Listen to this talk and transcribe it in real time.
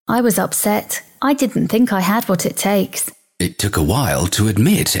I was upset. I didn't think I had what it takes. It took a while to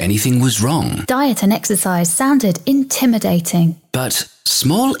admit anything was wrong. Diet and exercise sounded intimidating. But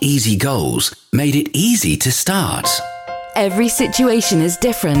small, easy goals made it easy to start. Every situation is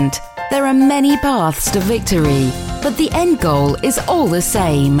different. There are many paths to victory, but the end goal is all the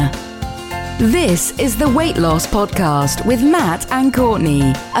same. This is the Weight Loss Podcast with Matt and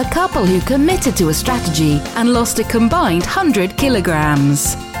Courtney, a couple who committed to a strategy and lost a combined 100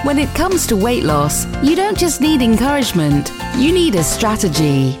 kilograms. When it comes to weight loss, you don't just need encouragement, you need a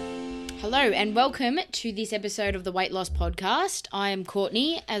strategy. Hello and welcome to this episode of the Weight Loss Podcast. I am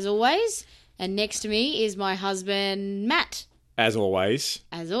Courtney, as always, and next to me is my husband, Matt. As always.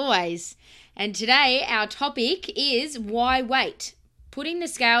 As always. And today our topic is why wait? Putting the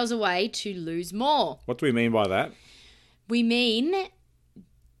scales away to lose more. What do we mean by that? We mean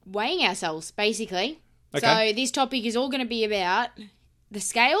weighing ourselves, basically. Okay. So this topic is all going to be about the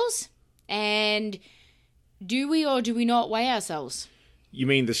scales and do we or do we not weigh ourselves? You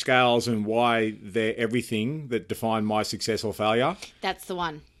mean the scales and why they're everything that define my success or failure? That's the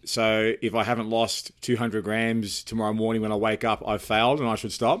one. So if I haven't lost 200 grams tomorrow morning when I wake up, I've failed and I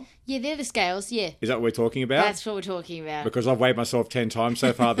should stop? Yeah, they're the scales, yeah. Is that what we're talking about? That's what we're talking about. Because I've weighed myself 10 times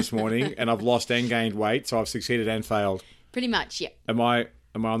so far this morning and I've lost and gained weight, so I've succeeded and failed. Pretty much, yeah. Am I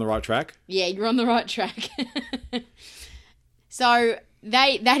on the right track? Yeah, you're on the right track. So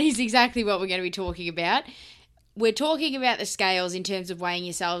that is exactly what we're going to be talking about. We're talking about the scales in terms of weighing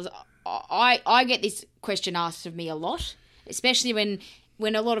yourselves. I get this question asked of me a lot, especially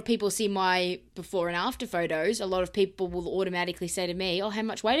when a lot of people see my before and after photos. A lot of people will automatically say to me, "Oh, how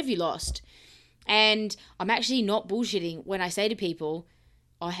much weight have you lost?" And I'm actually not bullshitting when I say to people,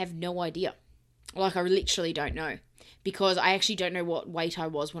 I have no idea. Like, I literally don't know, because I actually don't know what weight I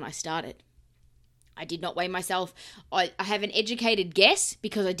was when I started. I did not weigh myself. I have an educated guess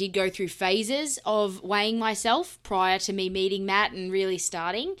because I did go through phases of weighing myself prior to me meeting Matt and really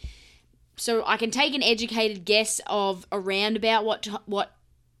starting. So I can take an educated guess of around about what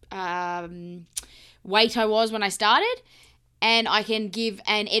weight I was when I started, and I can give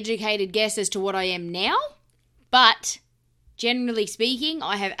an educated guess as to what I am now. But generally speaking,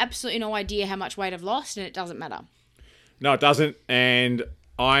 I have absolutely no idea how much weight I've lost, and it doesn't matter. No, it doesn't. And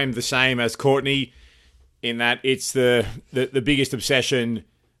I'm the same as Courtney in that it's the biggest obsession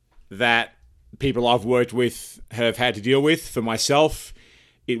that people I've worked with have had to deal with. For myself,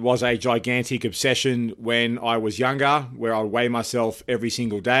 it was a gigantic obsession when I was younger, where I would weigh myself every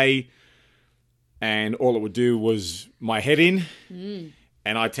single day, and all it would do was my head in.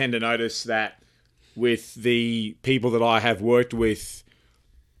 And I tend to notice that with the people that I have worked with,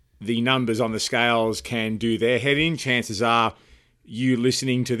 the numbers on the scales can do their head in. Chances are you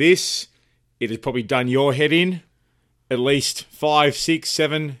listening to this, it has probably done your head in at least 5, 6,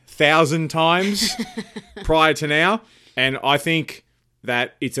 7,000 times prior to now. And I think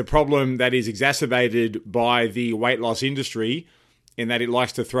that it's a problem that is exacerbated by the weight loss industry in that it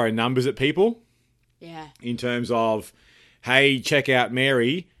likes to throw numbers at people. Yeah. In terms of, hey, check out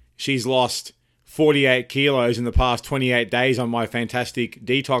Mary. She's lost 48 kilos in the past 28 days on my fantastic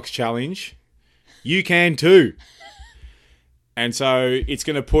detox challenge. You can too. And so it's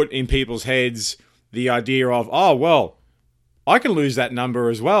going to put in people's heads the idea of, oh, well, I can lose that number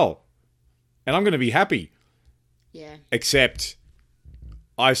as well, and I'm going to be happy. Yeah. Except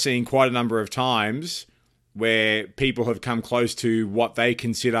I've seen quite a number of times where people have come close to what they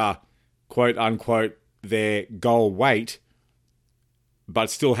consider, quote unquote, their goal weight, but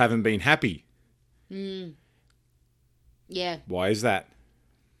still haven't been happy. Yeah. Why is that?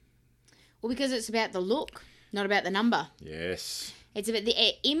 Well, because it's about the look, not about the number. Yes. It's about the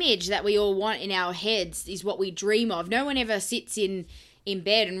image that we all want in our heads is what we dream of. No one ever sits in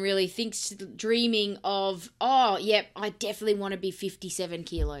bed and really thinks, dreaming of, oh, yep, I definitely want to be 57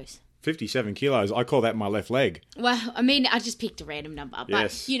 kilos. 57 kilos. I call that my left leg. Well, I mean, I just picked a random number, but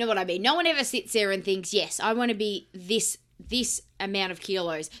Yes. You know what I mean. No one ever sits there and thinks, yes, I want to be this amount of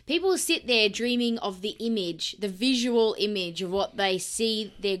kilos. People sit there dreaming of the image, the visual image of what they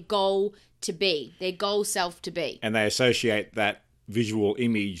see their goal to be, their goal self to be. And they associate that visual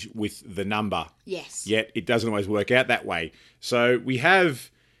image with the number. Yes. Yet it doesn't always work out that way. So we have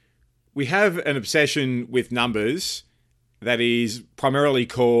an obsession with numbers that is primarily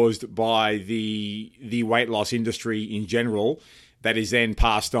caused by the weight loss industry in general, that is then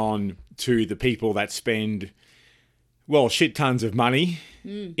passed on to the people that spend, well, shit tons of money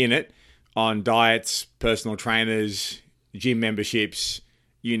in it on diets, personal trainers, gym memberships,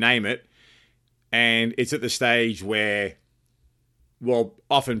 you name it. And it's at the stage where, well,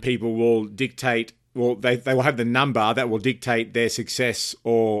 often people will dictate they will have the number that will dictate their success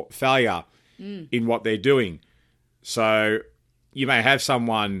or failure in what they're doing. So you may have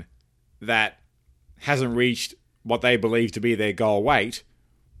someone that hasn't reached what they believe to be their goal weight,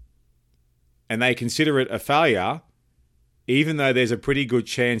 and they consider it a failure, even though there's a pretty good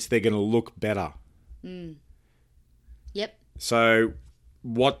chance they're going to look better. Yep. So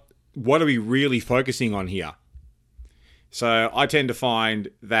what are we really focusing on here? So I tend to find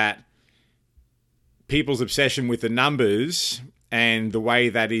that people's obsession with the numbers and the way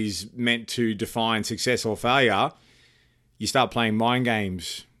that is meant to define success or failure, you start playing mind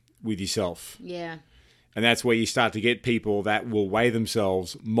games with yourself. Yeah. And that's where you start to get people that will weigh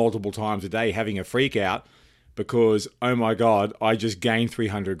themselves multiple times a day having a freak out because, oh my God, I just gained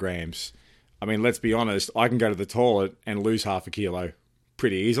 300 grams. I mean, let's be honest, I can go to the toilet and lose half a kilo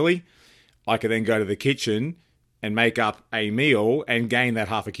pretty easily. I can then go to the kitchen and make up a meal and gain that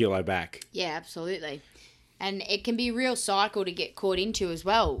half a kilo back. Yeah, absolutely. And it can be a real cycle to get caught into as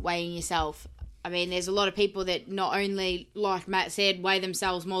well, weighing yourself. I mean, there's a lot of people that not only, like Matt said, weigh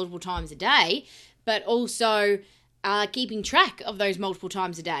themselves multiple times a day, but also are keeping track of those multiple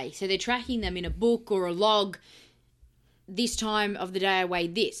times a day. So they're tracking them in a book or a log. This time of the day I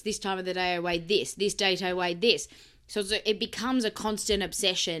weighed this time of the day I weighed this date I weighed this. So it becomes a constant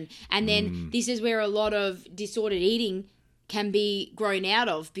obsession. And then this is where a lot of disordered eating can be grown out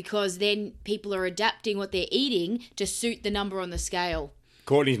of, because then people are adapting what they're eating to suit the number on the scale.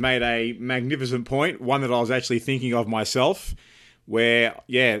 Courtney's made a magnificent point, one that I was actually thinking of myself, where,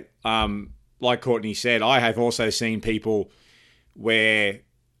 like Courtney said, I have also seen people where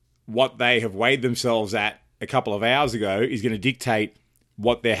what they have weighed themselves at a couple of hours ago is going to dictate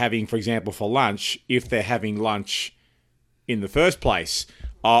what they're having, for example, for lunch, if they're having lunch in the first place.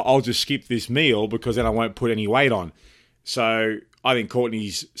 I'll just skip this meal because then I won't put any weight on. So I think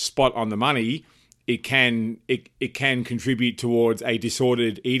Courtney's spot on the money. It can contribute towards a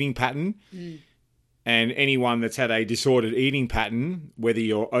disordered eating pattern. And anyone that's had a disordered eating pattern, whether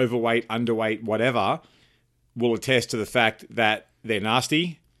you're overweight, underweight, whatever, will attest to the fact that they're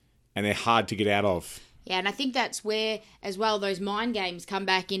nasty and they're hard to get out of. Yeah, and I think that's where, as well, those mind games come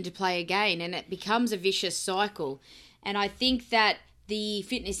back into play again, and it becomes a vicious cycle. And I think that the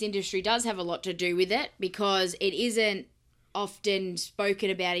fitness industry does have a lot to do with it, because it isn't often spoken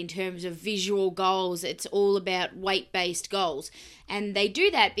about in terms of visual goals. It's all about weight-based goals. And they do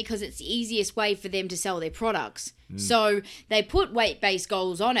that because it's the easiest way for them to sell their products. So they put weight-based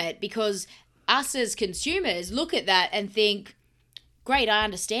goals on it because us as consumers look at that and think, great, I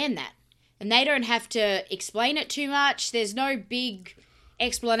understand that. And they don't have to explain it too much. There's no big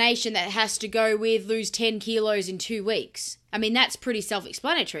explanation that has to go with lose 10 kilos in 2 weeks. I mean, that's pretty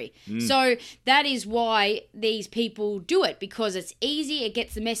self-explanatory. So that is why these people do it, because it's easy, it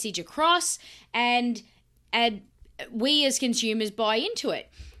gets the message across, and we as consumers buy into it.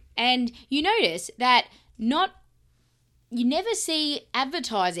 And you notice that you never see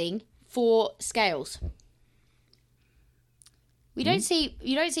advertising for scales. You don't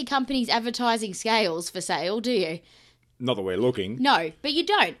see companies advertising scales for sale, do you? Not that we're looking. No, but you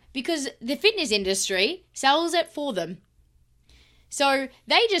don't, because the fitness industry sells it for them. So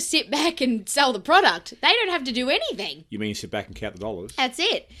they just sit back and sell the product. They don't have to do anything. You mean sit back and count the dollars? That's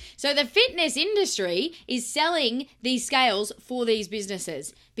it. So the fitness industry is selling these scales for these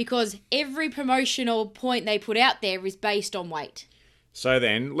businesses, because every promotional point they put out there is based on weight. So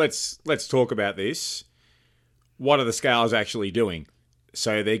then, let's talk about this. What are the scales actually doing?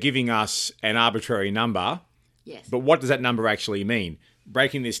 So they're giving us an arbitrary number. Yes. But what does that number actually mean?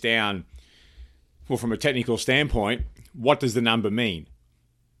 Breaking this down, well, from a technical standpoint, what does the number mean?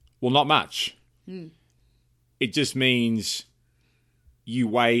 Well, not much. It just means you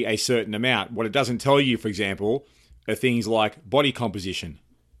weigh a certain amount. What it doesn't tell you, for example, are things like body composition.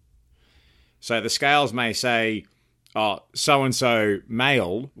 So the scales may say, so-and-so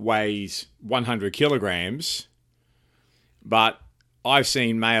male weighs 100 kilograms, but I've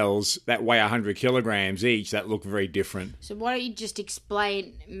seen males that weigh 100 kilograms each that look very different. So why don't you just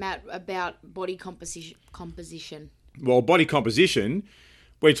explain, Matt, about body composition? Well, body composition,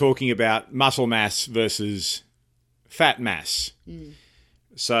 we're talking about muscle mass versus fat mass.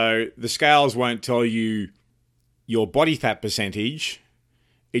 So the scales won't tell you your body fat percentage.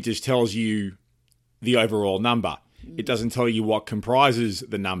 It just tells you the overall number. It doesn't tell you what comprises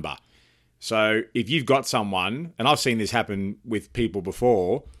the number. So if you've got someone, and I've seen this happen with people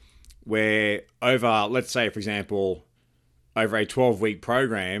before, where over, let's say, for example, over a 12-week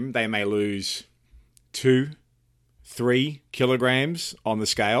program, they may lose 2-3 kilograms on the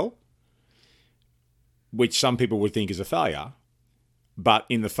scale, which some people would think is a failure. but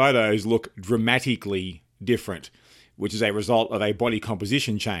in the photos look dramatically different, which is a result of a body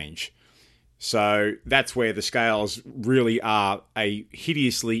composition change. So that's where the scales really are a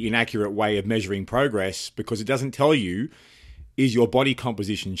hideously inaccurate way of measuring progress, because it doesn't tell you, is your body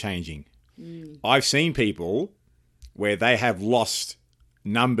composition changing? I've seen people where they have lost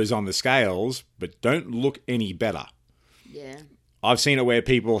numbers on the scales but don't look any better. Yeah. I've seen it where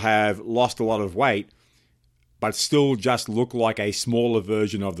people have lost a lot of weight but still just look like a smaller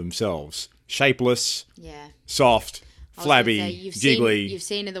version of themselves. Shapeless, Yeah. soft, I was gonna flabby, say, jiggly. You've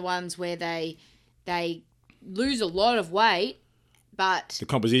seen the ones where they lose a lot of weight, but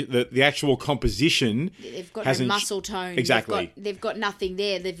The actual composition they've got no hasn't muscle tone. Exactly. They've got nothing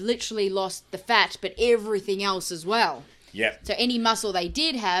there. They've literally lost the fat, but everything else as well. Yep. So any muscle they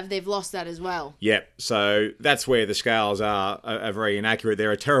did have, they've lost that as well. Yep. So that's where the scales are very inaccurate.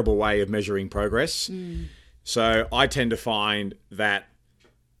 They're a terrible way of measuring progress. So I tend to find that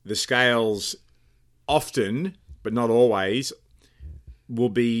the scales often, but not always, will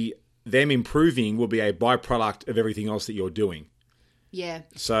be them improving will be a byproduct of everything else that you're doing. Yeah.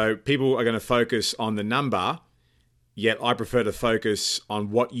 So people are going to focus on the number, yet I prefer to focus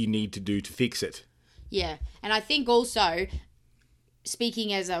on what you need to do to fix it. Yeah, and I think also,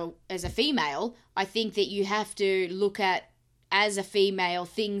 speaking as a female, I think that you have to look at, as a female,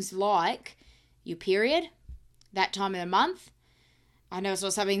 things like your period, that time of the month. I know it's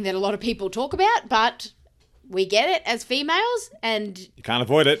not something that a lot of people talk about, but we get it as females, and You can't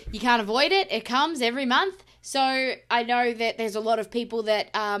avoid it. you can't avoid it. It comes every month. So I know that there's a lot of people that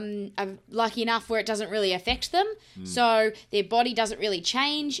are lucky enough where it doesn't really affect them. So their body doesn't really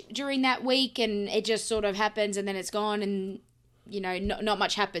change during that week, and it just sort of happens and then it's gone, and not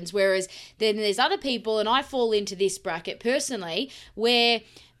much happens. Whereas then there's other people, and I fall into this bracket personally, where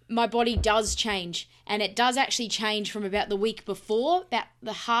my body does change, and it does actually change from about the week before, about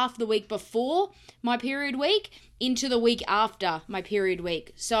the half the week before my period week into the week after my period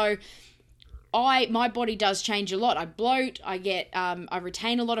week. So my body does change a lot. I bloat. I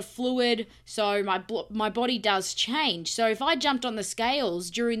retain a lot of fluid. So my body does change. So if I jumped on the scales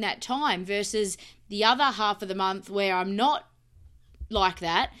during that time versus the other half of the month where I'm not like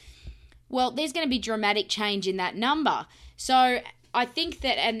that, well, there's going to be dramatic change in that number. So I think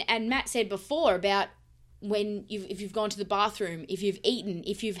that, and Matt said before about if you've gone to the bathroom, if you've eaten,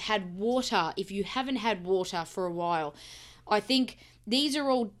 if you've had water, if you haven't had water for a while, I think these are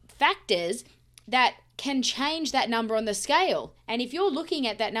all factors that can change that number on the scale. And if you're looking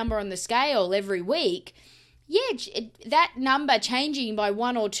at that number on the scale every week, that number changing by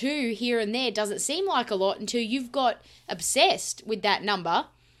 1 or 2 here and there doesn't seem like a lot until you've got obsessed with that number.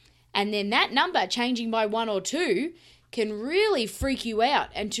 And then that number changing by 1 or 2 can really freak you out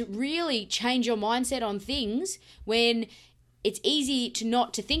and to really change your mindset on things, when it's easy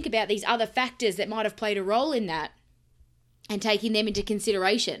to think about these other factors that might have played a role in that and taking them into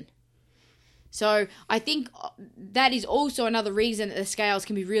consideration. So I think that is also another reason that the scales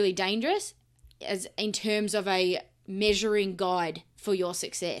can be really dangerous, as in terms of a measuring guide for your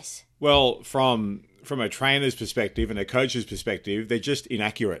success. Well, from a trainer's perspective and a coach's perspective, they're just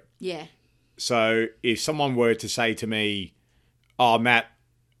inaccurate. Yeah. So if someone were to say to me, "Oh, Matt,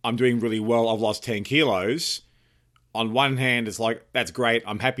 I'm doing really well. I've lost 10 kilos." On one hand, it's like, that's great.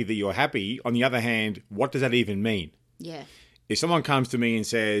 I'm happy that you're happy. On the other hand, what does that even mean? Yeah. If someone comes to me and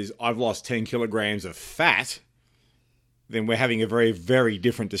says, "I've lost 10 kilograms of fat," then we're having a very, very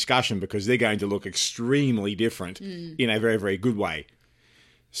different discussion, because they're going to look extremely different in a very, very good way.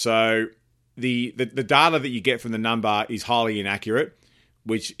 So the data that you get from the number is highly inaccurate,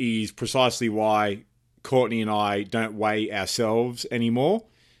 which is precisely why Courtney and I don't weigh ourselves anymore,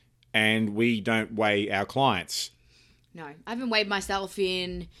 and we don't weigh our clients. No, I haven't weighed myself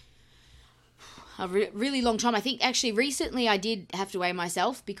in a really long time. I think actually recently I did have to weigh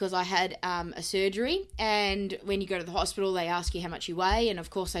myself because I had a surgery, and when you go to the hospital they ask you how much you weigh, and of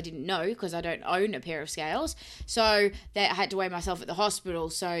course I didn't know because I don't own a pair of scales, so I had to weigh myself at the hospital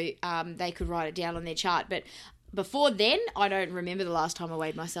so they could write it down on their chart. But before then, I don't remember the last time I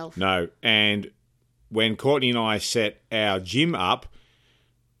weighed myself. No, and when Courtney and I set our gym up,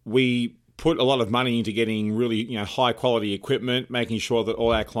 we put a lot of money into getting really high quality equipment, making sure that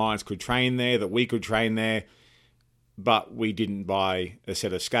all our clients could train there, that we could train there, but we didn't buy a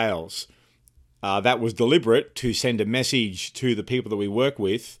set of scales. That was deliberate to send a message to the people that we work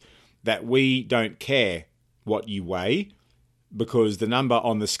with that we don't care what you weigh, because the number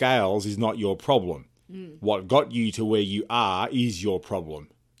on the scales is not your problem. What got you to where you are is your problem.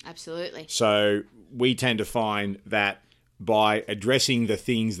 Absolutely. So we tend to find that by addressing the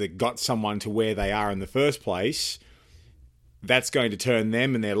things that got someone to where they are in the first place, that's going to turn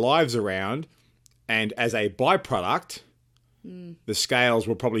them and their lives around. And as a byproduct, the scales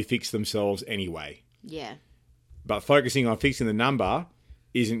will probably fix themselves anyway. Yeah. But focusing on fixing the number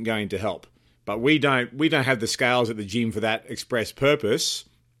isn't going to help. But we don't have the scales at the gym for that express purpose.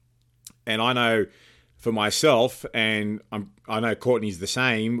 And I know for myself, and I know Courtney's the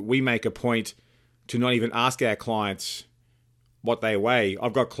same, we make a point to not even ask our clients what they weigh.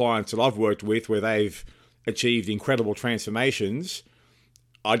 I've got clients that I've worked with where they've achieved incredible transformations.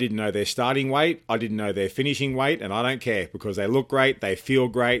 I didn't know their starting weight. I didn't know their finishing weight, and I don't care because they look great, they feel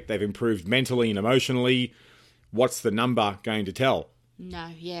great, they've improved mentally and emotionally. What's the number going to tell? No,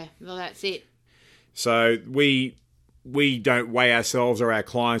 yeah. Well, that's it. So we don't weigh ourselves or our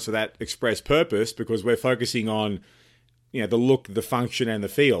clients for that express purpose because we're focusing on, the look, the function, and the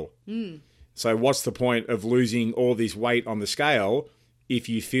feel. So what's the point of losing all this weight on the scale if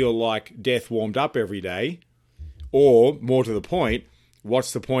you feel like death warmed up every day? Or, more to the point,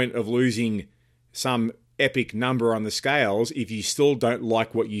 what's the point of losing some epic number on the scales if you still don't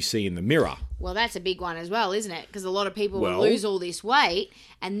like what you see in the mirror? Well, that's a big one as well, isn't it? Because a lot of people will lose all this weight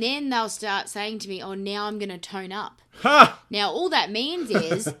and then they'll start saying to me, oh, now I'm going to tone up. Ha! Now, all that means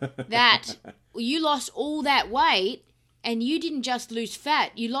is that you lost all that weight and you didn't just lose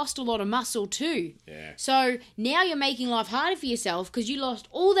fat, you lost a lot of muscle too. Yeah. So now you're making life harder for yourself because you lost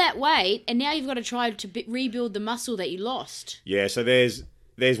all that weight and now you've got to try to rebuild the muscle that you lost. Yeah, so there's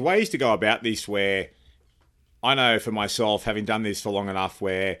ways to go about this where I know for myself, having done this for long enough,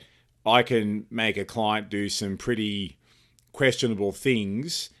 where I can make a client do some pretty questionable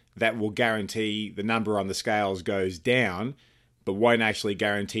things that will guarantee the number on the scales goes down, but won't actually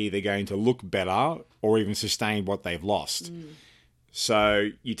guarantee they're going to look better or even sustain what they've lost. So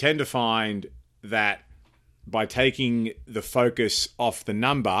you tend to find that by taking the focus off the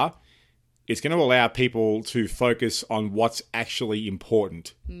number, it's going to allow people to focus on what's actually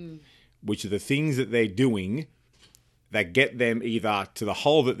important, which are the things that they're doing that get them either to the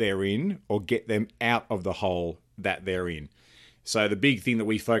hole that they're in or get them out of the hole that they're in. So the big thing that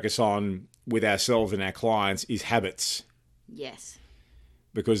we focus on with ourselves and our clients is habits. Yes.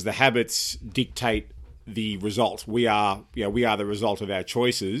 Because the habits dictate the result. We are the result of our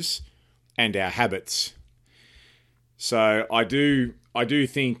choices and our habits. So I do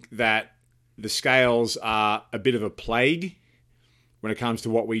think that the scales are a bit of a plague when it comes to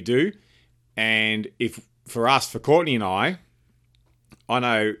what we do. And for Courtney and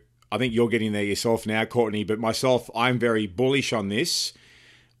I think you're getting there yourself now, Courtney, but myself, I'm very bullish on this,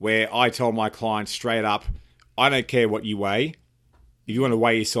 where I tell my clients straight up, I don't care what you weigh. If you want to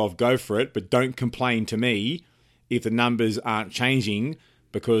weigh yourself, go for it, but don't complain to me if the numbers aren't changing,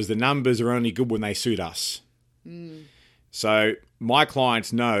 because the numbers are only good when they suit us. So my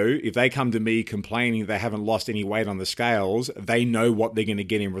clients know if they come to me complaining they haven't lost any weight on the scales, they know what they're going to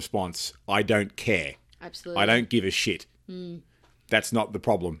get in response. I don't care. Absolutely. I don't give a shit. That's not the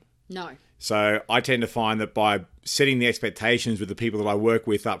problem. No. So I tend to find that by setting the expectations with the people that I work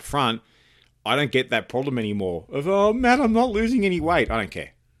with up front, I don't get that problem anymore of, oh, Matt, I'm not losing any weight. I don't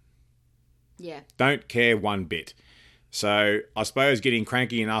care. Yeah. Don't care one bit. So I suppose getting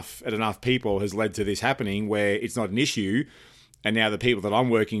cranky enough at enough people has led to this happening where it's not an issue. And now the people that I'm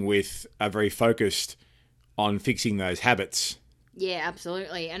working with are very focused on fixing those habits. Yeah,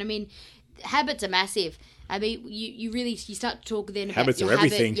 absolutely. And I mean, habits are massive. I mean, you start to talk then about Habits are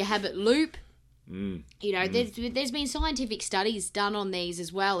everything. Your habit loop. There's been scientific studies done on these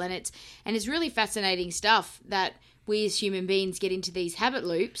as well, and it's really fascinating stuff that we as human beings get into these habit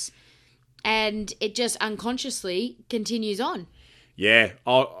loops, and it just unconsciously continues on. Yeah,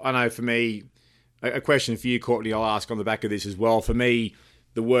 I know. For me, a question for you, Courtney, I'll ask on the back of this as well. For me,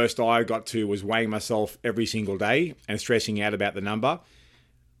 the worst I got to was weighing myself every single day and stressing out about the number.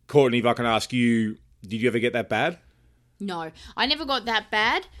 Courtney, if I can ask you, did you ever get that bad? No, I never got that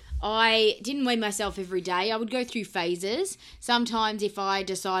bad. I didn't weigh myself every day. I would go through phases. Sometimes if I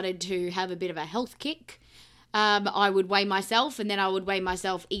decided to have a bit of a health kick, I would weigh myself, and then I would weigh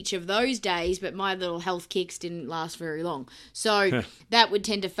myself each of those days, but my little health kicks didn't last very long. So that would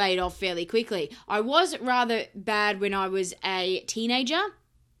tend to fade off fairly quickly. I was rather bad when I was a teenager.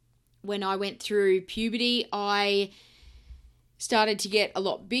 When I went through puberty, I started to get a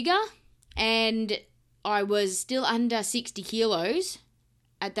lot bigger, and I was still under 60 kilos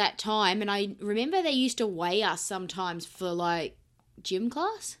at that time. And I remember they used to weigh us sometimes for like gym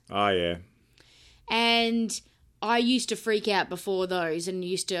class. Oh, yeah. And I used to freak out before those, and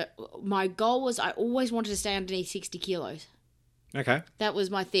my goal was I always wanted to stay underneath 60 kilos. Okay. That was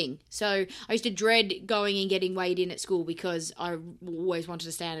my thing. So I used to dread going and getting weighed in at school because I always wanted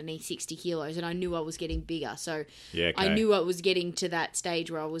to stay underneath 60 kilos and I knew I was getting bigger. So Yeah, okay. I knew I was getting to that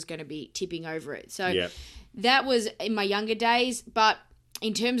stage where I was going to be tipping over it. So Yeah. that was in my younger days. But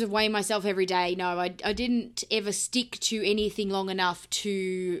in terms of weighing myself every day, no, I didn't ever stick to anything long enough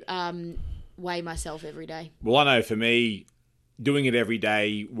to weigh myself every day. Well, I know for me, doing it every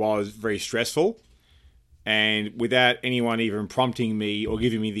day was very stressful. And without anyone even prompting me or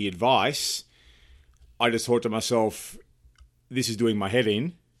giving me the advice, I just thought to myself, this is doing my head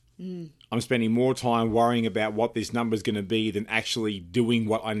in. I'm spending more time worrying about what this number is going to be than actually doing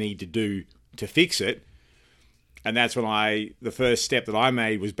what I need to do to fix it. And that's when the first step that I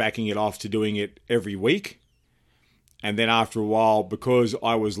made was backing it off to doing it every week. And then after a while, because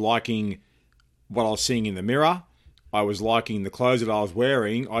I was liking what I was seeing in the mirror, I was liking the clothes that I was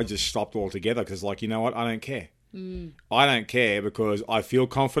wearing, I just stopped altogether because, like, you know what? I don't care. I don't care because I feel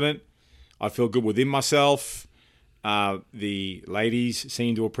confident. I feel good within myself. The ladies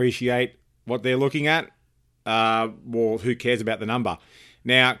seem to appreciate what they're looking at. Well, who cares about the number?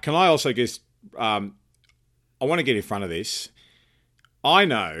 Now, can I also just... I want to get in front of this. I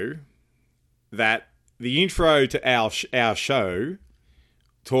know that the intro to our show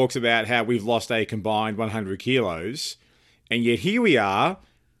talks about how we've lost a combined 100 kilos, and yet here we are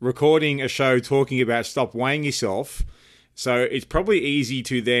recording a show talking about stop weighing yourself. So it's probably easy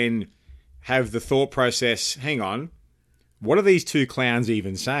to then have the thought process, hang on, what are these two clowns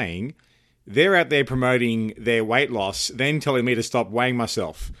even saying? They're out there promoting their weight loss, then telling me to stop weighing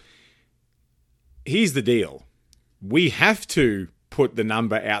myself. Here's the deal. We have to put the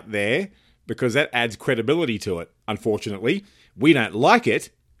number out there because that adds credibility to it, unfortunately. We don't like it,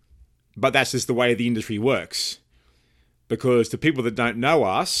 but that's just the way the industry works. Because to people that don't know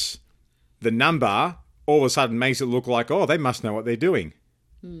us, the number all of a sudden makes it look like, oh, they must know what they're doing.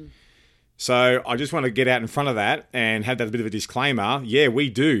 So I just want to get out in front of that and have that a bit of a disclaimer. Yeah,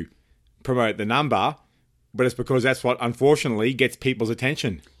 we do promote the number, but it's because that's what, unfortunately, gets people's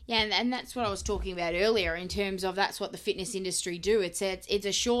attention. Yeah, and that's what I was talking about earlier in terms of that's what the fitness industry do. It's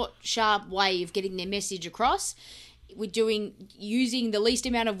a short, sharp way of getting their message across. We're using the least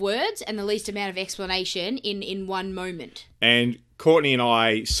amount of words and the least amount of explanation in one moment. And Courtney and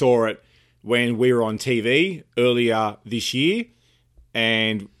I saw it when we were on TV earlier this year,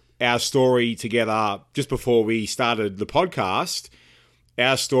 and our story together, just before we started the podcast,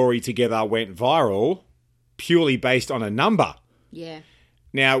 our story together went viral purely based on a number. Yeah.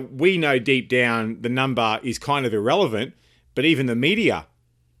 Now, we know deep down the number is kind of irrelevant, but even the media,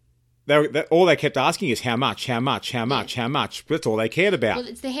 all they kept asking is how much, how much, how much, how much. That's all they cared about. Well,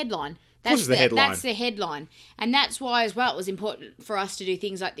 it's the headline. That's the headline. That's the headline. And that's why, as well, it was important for us to do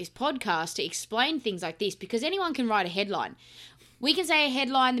things like this podcast to explain things like this, because anyone can write a headline. We can say a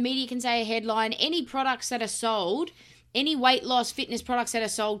headline, the media can say a headline, any products that are sold, any weight loss fitness products that are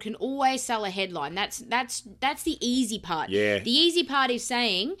sold can always sell a headline. That's the easy part. Yeah. The easy part is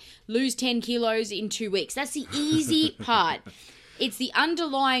saying lose 10 kilos in 2 weeks. That's the easy part. It's the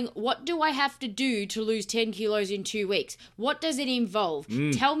underlying, what do I have to do to lose 10 kilos in 2 weeks? What does it involve?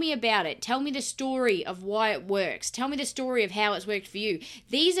 Tell me about it. Tell me the story of why it works. Tell me the story of how it's worked for you.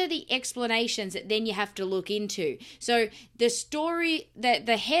 These are the explanations that then you have to look into. So the story,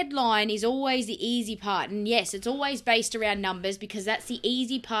 the headline is always the easy part. And yes, it's always based around numbers because that's the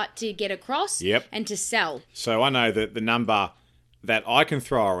easy part to get across and to sell. So I know that the number that I can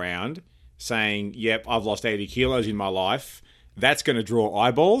throw around saying, yep, I've lost 80 kilos in my life, that's going to draw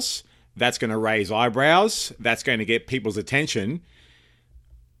eyeballs. That's going to raise eyebrows. That's going to get people's attention.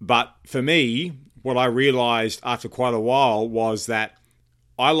 But for me, what I realized after quite a while was that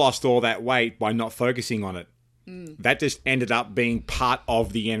I lost all that weight by not focusing on it. That just ended up being part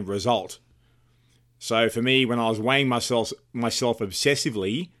of the end result. So for me, when I was weighing myself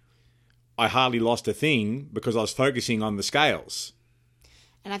obsessively, I hardly lost a thing because I was focusing on the scales.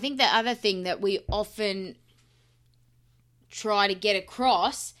 And I think the other thing that we often try to get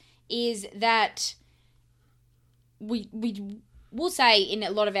across is that we will say in a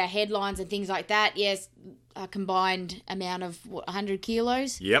lot of our headlines and things like that, yes, a combined amount of 100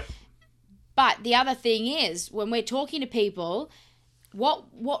 kilos. Yep. But the other thing is, when we're talking to people, what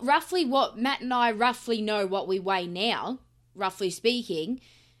Matt and I roughly know what we weigh now, roughly speaking,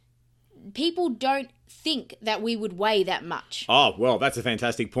 people don't think that we would weigh that much. Oh, well, that's a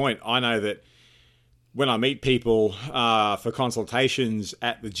fantastic point. I know that when I meet people for consultations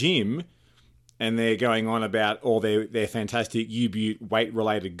at the gym and they're going on about all their fantastic U-Butte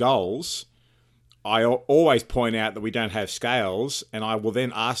weight-related goals, I always point out that we don't have scales, and I will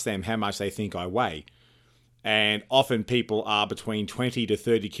then ask them how much they think I weigh. And often people are between 20 to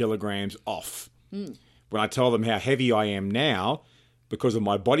 30 kilograms off. When I tell them how heavy I am now, because of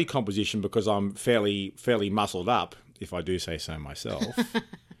my body composition, because I'm fairly muscled up, if I do say so myself.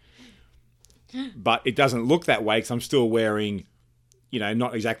 But it doesn't look that way because I'm still wearing,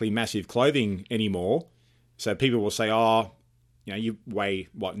 not exactly massive clothing anymore. So people will say, oh, you weigh,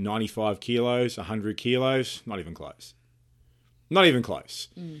 95 kilos, 100 kilos? Not even close. Not even close.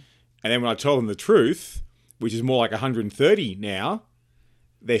 And then when I tell them the truth, which is more like 130 now,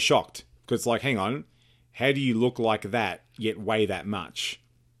 they're shocked. Because it's like, hang on, how do you look like that yet weigh that much?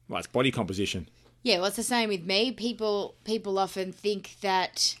 Well, it's body composition. Yeah, well, it's the same with me. People often think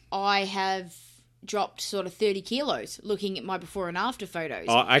that I have dropped sort of 30 kilos looking at my before and after photos.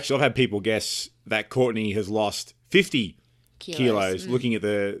 Actually, I've had people guess that Courtney has lost 50 kilos looking at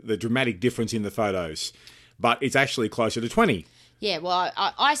the dramatic difference in the photos. But it's actually closer to 20. Yeah, well,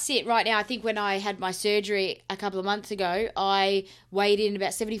 I sit right now, I think when I had my surgery a couple of months ago, I weighed in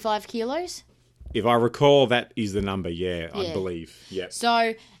about 75 kilos. If I recall, that is the number, I believe. Yeah.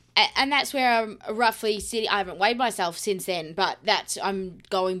 So, and that's where I'm roughly sitting. I haven't weighed myself since then, but I'm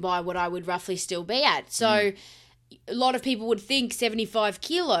going by what I would roughly still be at. So, a lot of people would think 75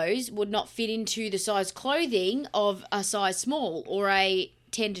 kilos would not fit into the size clothing of a size small or a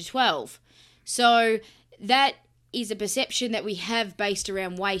 10 to 12. So, that is a perception that we have based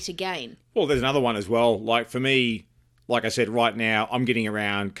around weight again. Well, there's another one as well. Like for me, like I said, right now, I'm getting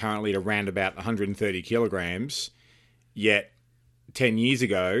around currently to around about 130 kilograms. Yet 10 years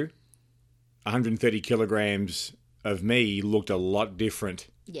ago, 130 kilograms of me looked a lot different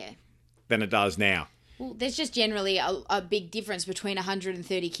than it does now. Well, there's just generally a big difference between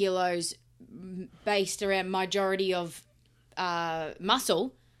 130 kilos based around majority of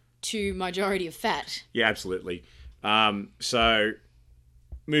muscle to majority of fat. Yeah, absolutely. So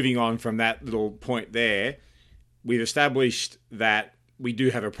moving on from that little point there, we've established that we do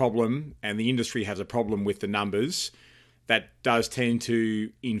have a problem and the industry has a problem with the numbers that does tend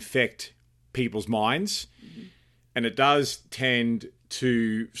to infect people's minds. And it does tend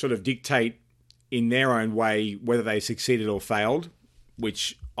to sort of dictate in their own way whether they succeeded or failed,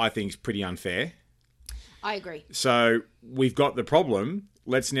 which I think is pretty unfair. I agree. So we've got the problem.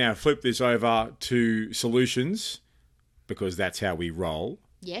 Let's now flip this over to solutions, because that's how we roll.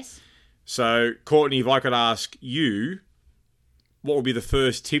 Yes. So, Courtney, if I could ask you, what would be the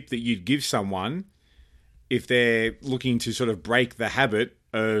first tip that you'd give someone if they're looking to sort of break the habit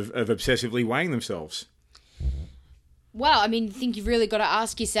of obsessively weighing themselves? Well, I mean, I think you've really got to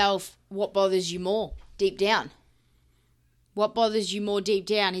ask yourself what bothers you more deep down. What bothers you more deep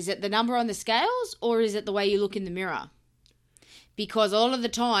down? Is it the number on the scales or is it the way you look in the mirror? Because all of the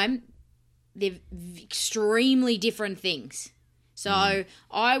time, they're extremely different things. So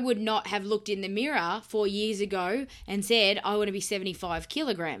I would not have looked in the mirror 4 years ago and said, I want to be 75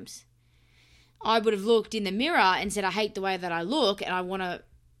 kilograms. I would have looked in the mirror and said, I hate the way that I look and I want to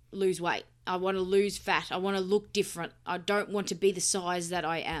lose weight. I want to lose fat. I want to look different. I don't want to be the size that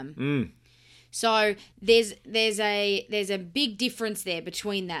I am. So there's a big difference there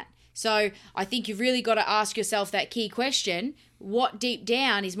between that. So I think you've really got to ask yourself that key question. What deep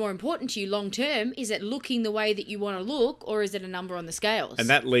down is more important to you long term? Is it looking the way that you want to look, or is it a number on the scales? And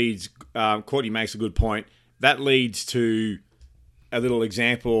that leads, Courtney makes a good point, that leads to a little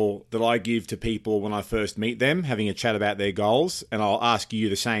example that I give to people when I first meet them, having a chat about their goals, and I'll ask you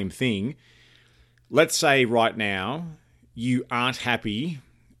the same thing. Let's say right now you aren't happy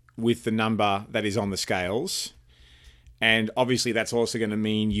with the number that is on the scales, and obviously that's also going to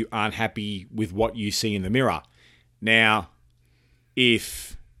mean you aren't happy with what you see in the mirror. Now,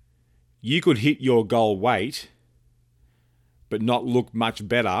 if you could hit your goal weight but not look much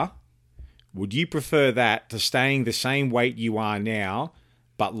better, would you prefer that to staying the same weight you are now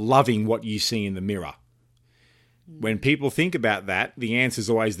but loving what you see in the mirror? When people think about that, the answer is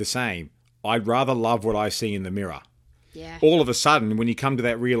always the same. I'd rather love what I see in the mirror. Yeah. All of a sudden, when you come to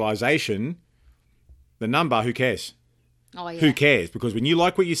that realization, the number, who cares? Oh, yeah. Who cares? Because when you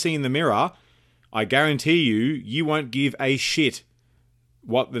like what you see in the mirror, I guarantee you won't give a shit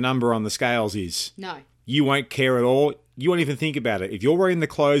what the number on the scales is. No. You won't care at all. You won't even think about it. If you're wearing the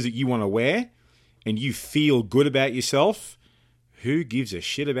clothes that you want to wear and you feel good about yourself, who gives a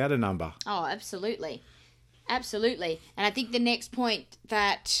shit about a number? Oh, absolutely. Absolutely. And I think the next point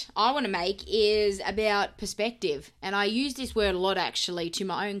that I want to make is about perspective. And I use this word a lot, actually, to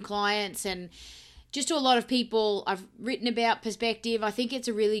my own clients and just to a lot of people. I've written about perspective. I think it's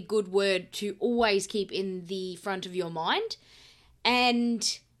a really good word to always keep in the front of your mind.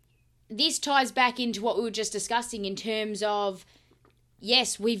 And this ties back into what we were just discussing in terms of,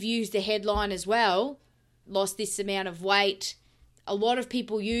 yes, we've used the headline as well, lost this amount of weight. A lot of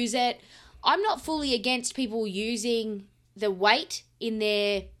people use it. I'm not fully against people using the weight in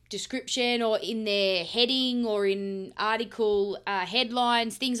their description or in their heading or in article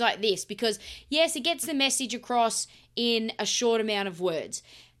headlines, things like this, because yes, it gets the message across in a short amount of words.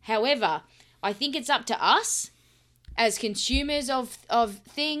 However, I think it's up to us as consumers of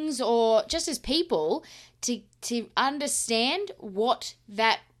things, or just as people, to understand what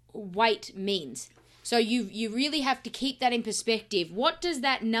that weight means. So you really have to keep that in perspective. What does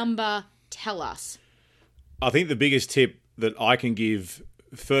that number tell us? I think the biggest tip that I can give,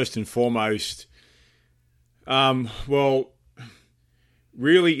 first and foremost, really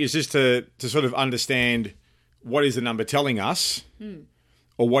is just to sort of understand what is the number telling us,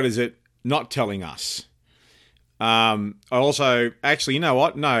 or what is it not telling us. I also, actually, you know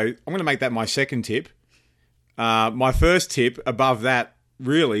what? No, I'm going to make that my second tip. My first tip above that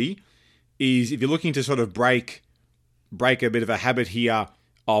really is, if you're looking to sort of break a bit of a habit here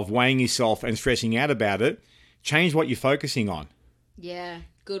of weighing yourself and stressing out about it, change what you're focusing on. Yeah,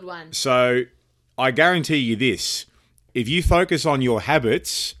 good one. So I guarantee you this, if you focus on your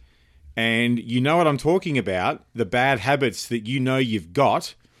habits, and you know what I'm talking about, the bad habits that you know you've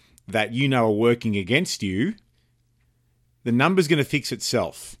got, that you know are working against you, the number's going to fix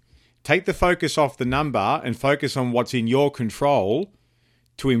itself. Take the focus off the number and focus on what's in your control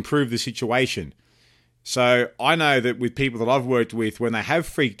to improve the situation. So I know that with people that I've worked with, when they have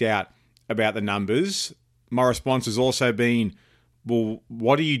freaked out about the numbers, my response has also been, well,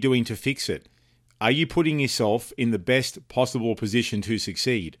 what are you doing to fix it? Are you putting yourself in the best possible position to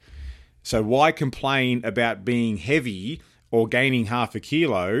succeed? So why complain about being heavy or gaining half a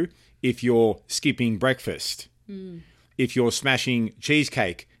kilo if you're skipping breakfast? If you're smashing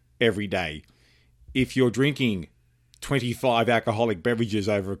cheesecake every day? If you're drinking 25 alcoholic beverages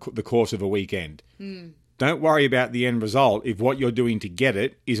over the course of a weekend? Don't worry about the end result if what you're doing to get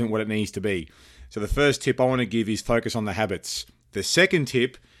it isn't what it needs to be. So the first tip I want to give is focus on the habits. The second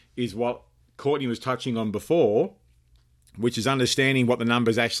tip is what Courtney was touching on before, which is understanding what the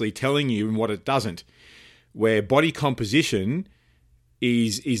number's actually telling you and what it doesn't. Where body composition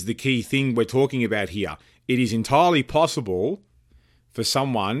is the key thing we're talking about here. It is entirely possible for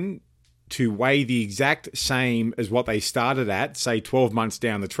someone to weigh the exact same as what they started at, say 12 months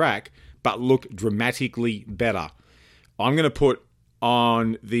down the track, but look dramatically better. I'm going to put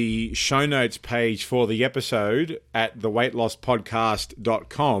on the show notes page for the episode at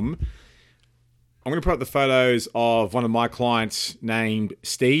theweightlosspodcast.com, I'm going to put up the photos of one of my clients named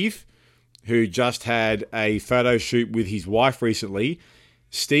Steve, who just had a photo shoot with his wife recently.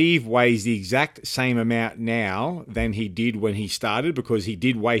 Steve weighs the exact same amount now than he did when he started, because he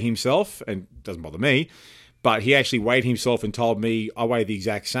did weigh himself, and it doesn't bother me, but he actually weighed himself and told me I weigh the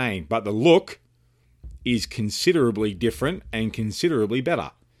exact same. But the look is considerably different and considerably better.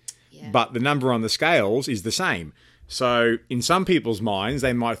 Yeah. But the number on the scales is the same. So in some people's minds,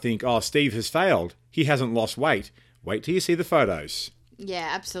 they might think, oh, Steve has failed. He hasn't lost weight. Wait till you see the photos. Yeah,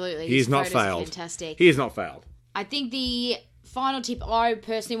 absolutely. He has not failed. Fantastic. He has not failed. I think the final tip I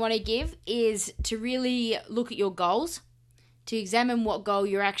personally want to give is to really look at your goals, to examine what goal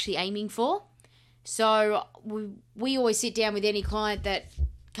you're actually aiming for. So we always sit down with any client that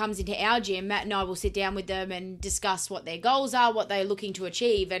comes into our gym. Matt and I will sit down with them and discuss what their goals are, what they're looking to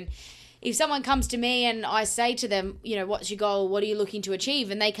achieve. And if someone comes to me and I say to them, you know, what's your goal? What are you looking to achieve?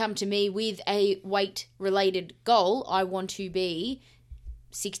 And they come to me with a weight-related goal. I want to be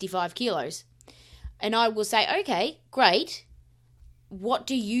 65 kilos. And I will say, okay, great. What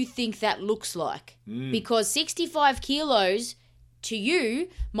do you think that looks like? Because 65 kilos to you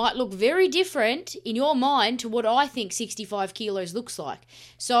might look very different in your mind to what I think 65 kilos looks like.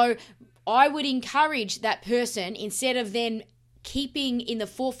 So I would encourage that person, instead of then keeping in the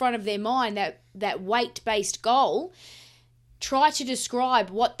forefront of their mind that weight-based goal, try to describe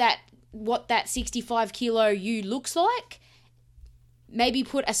what that 65 kilo you looks like. Maybe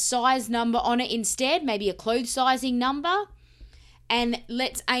put a size number on it instead, maybe a clothes sizing number. And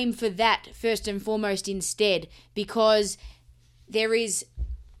let's aim for that first and foremost instead, because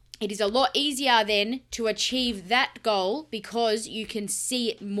it is a lot easier then to achieve that goal because you can see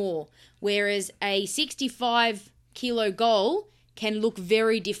it more. Whereas a 65 kilo goal can look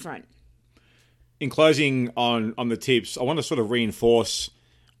very different. In closing on the tips, I want to sort of reinforce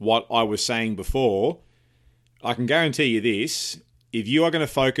what I was saying before. I can guarantee you this: if you are going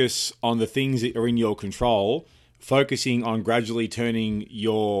to focus on the things that are in your control, focusing on gradually turning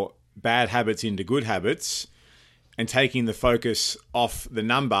your bad habits into good habits and taking the focus off the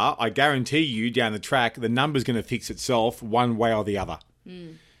number, I guarantee you down the track, the number's going to fix itself one way or the other.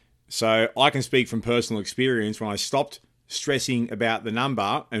 So I can speak from personal experience. When I stopped stressing about the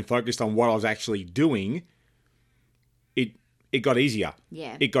number and focused on what I was actually doing, it got easier.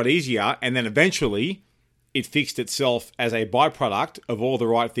 Yeah. It got easier, and then eventually it fixed itself as a byproduct of all the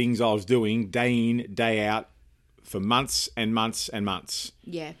right things I was doing day in, day out for months and months and months.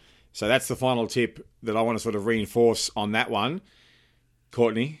 Yeah. So that's the final tip that I want to sort of reinforce on that one.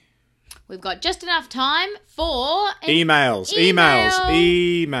 Courtney? We've got just enough time for... Emails.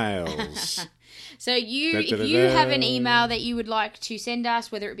 So if you have an email that you would like to send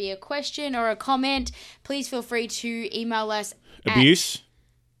us, whether it be a question or a comment, please feel free to email us. Abuse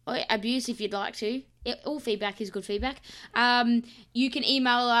Abuse if you'd like to. All feedback is good feedback. You can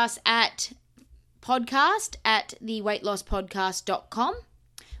email us at podcast@theweightlasspodcast.com,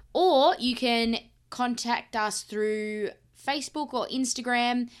 or you can contact us through Facebook or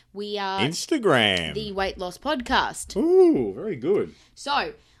Instagram. We are Instagram. The Weight Loss Podcast. Ooh, very good.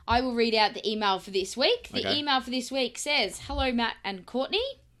 So I will read out the email for this week. The Okay. email for this week says, "Hello, Matt and Courtney.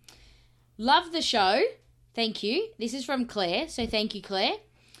 Love the show. Thank you." This is from Claire, so thank you, Claire.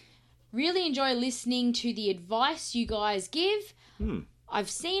 "Really enjoy listening to the advice you guys give. I've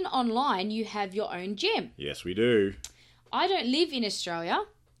seen online you have your own gym. Yes, we do. I don't live in Australia,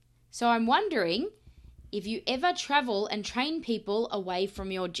 so I'm wondering if you ever travel and train people away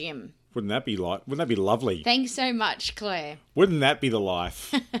from your gym. Wouldn't that be lovely? Thanks so much, Claire." Wouldn't that be the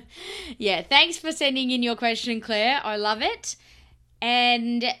life? Yeah, thanks for sending in your question, Claire. I love it.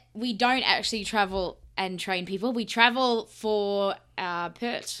 And we don't actually travel and train people. We travel for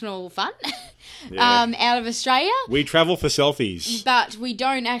personal fun out of Australia. We travel for selfies. But we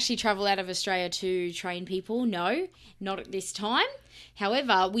don't actually travel out of Australia to train people. No, not at this time.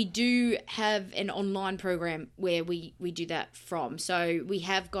 However, we do have an online program where we do that from. So we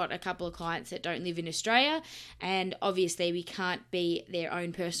have got a couple of clients that don't live in Australia, and obviously we can't be their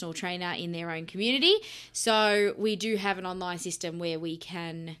own personal trainer in their own community. So we do have an online system where we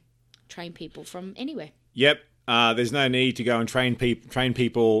can train people from anywhere. Yep. There's no need to go and train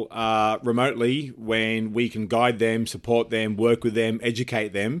people remotely when we can guide them, support them, work with them,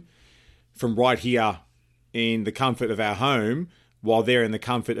 educate them from right here in the comfort of our home, while they're in the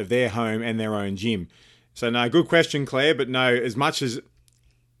comfort of their home and their own gym. So no, good question, Claire, but no, as much as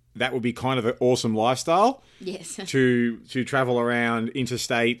that would be kind of an awesome lifestyle, yes, to travel around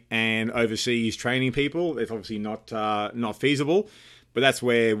interstate and overseas training people, it's obviously not feasible, but that's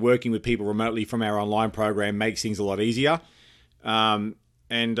where working with people remotely from our online program makes things a lot easier. That's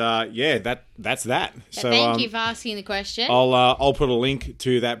that. So thank you for asking the question. I'll put a link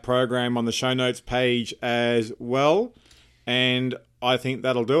to that program on the show notes page as well. And I think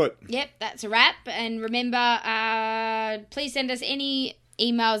that'll do it. Yep, that's a wrap. And remember, please send us any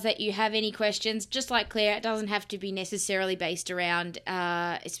emails that you have, any questions. Just like Claire, it doesn't have to be necessarily based around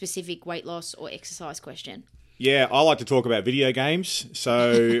a specific weight loss or exercise question. Yeah, I like to talk about video games.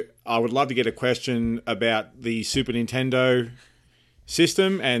 So I would love to get a question about the Super Nintendo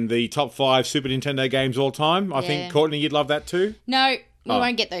system and the top 5 Super Nintendo games all time. I think, Courtney, you'd love that too? No. We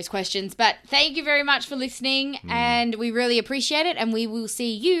won't get those questions, but thank you very much for listening, and we really appreciate it, and we will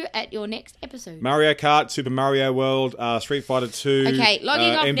see you at your next episode. Mario Kart, Super Mario World, Street Fighter 2, Okay,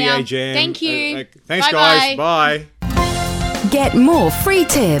 logging off NBA now. Jam. Thank you. Thanks, Bye-bye. guys. Bye. Get more free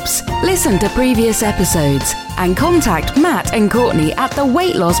tips, listen to previous episodes, and contact Matt and Courtney at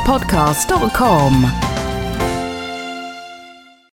theweightlosspodcast.com.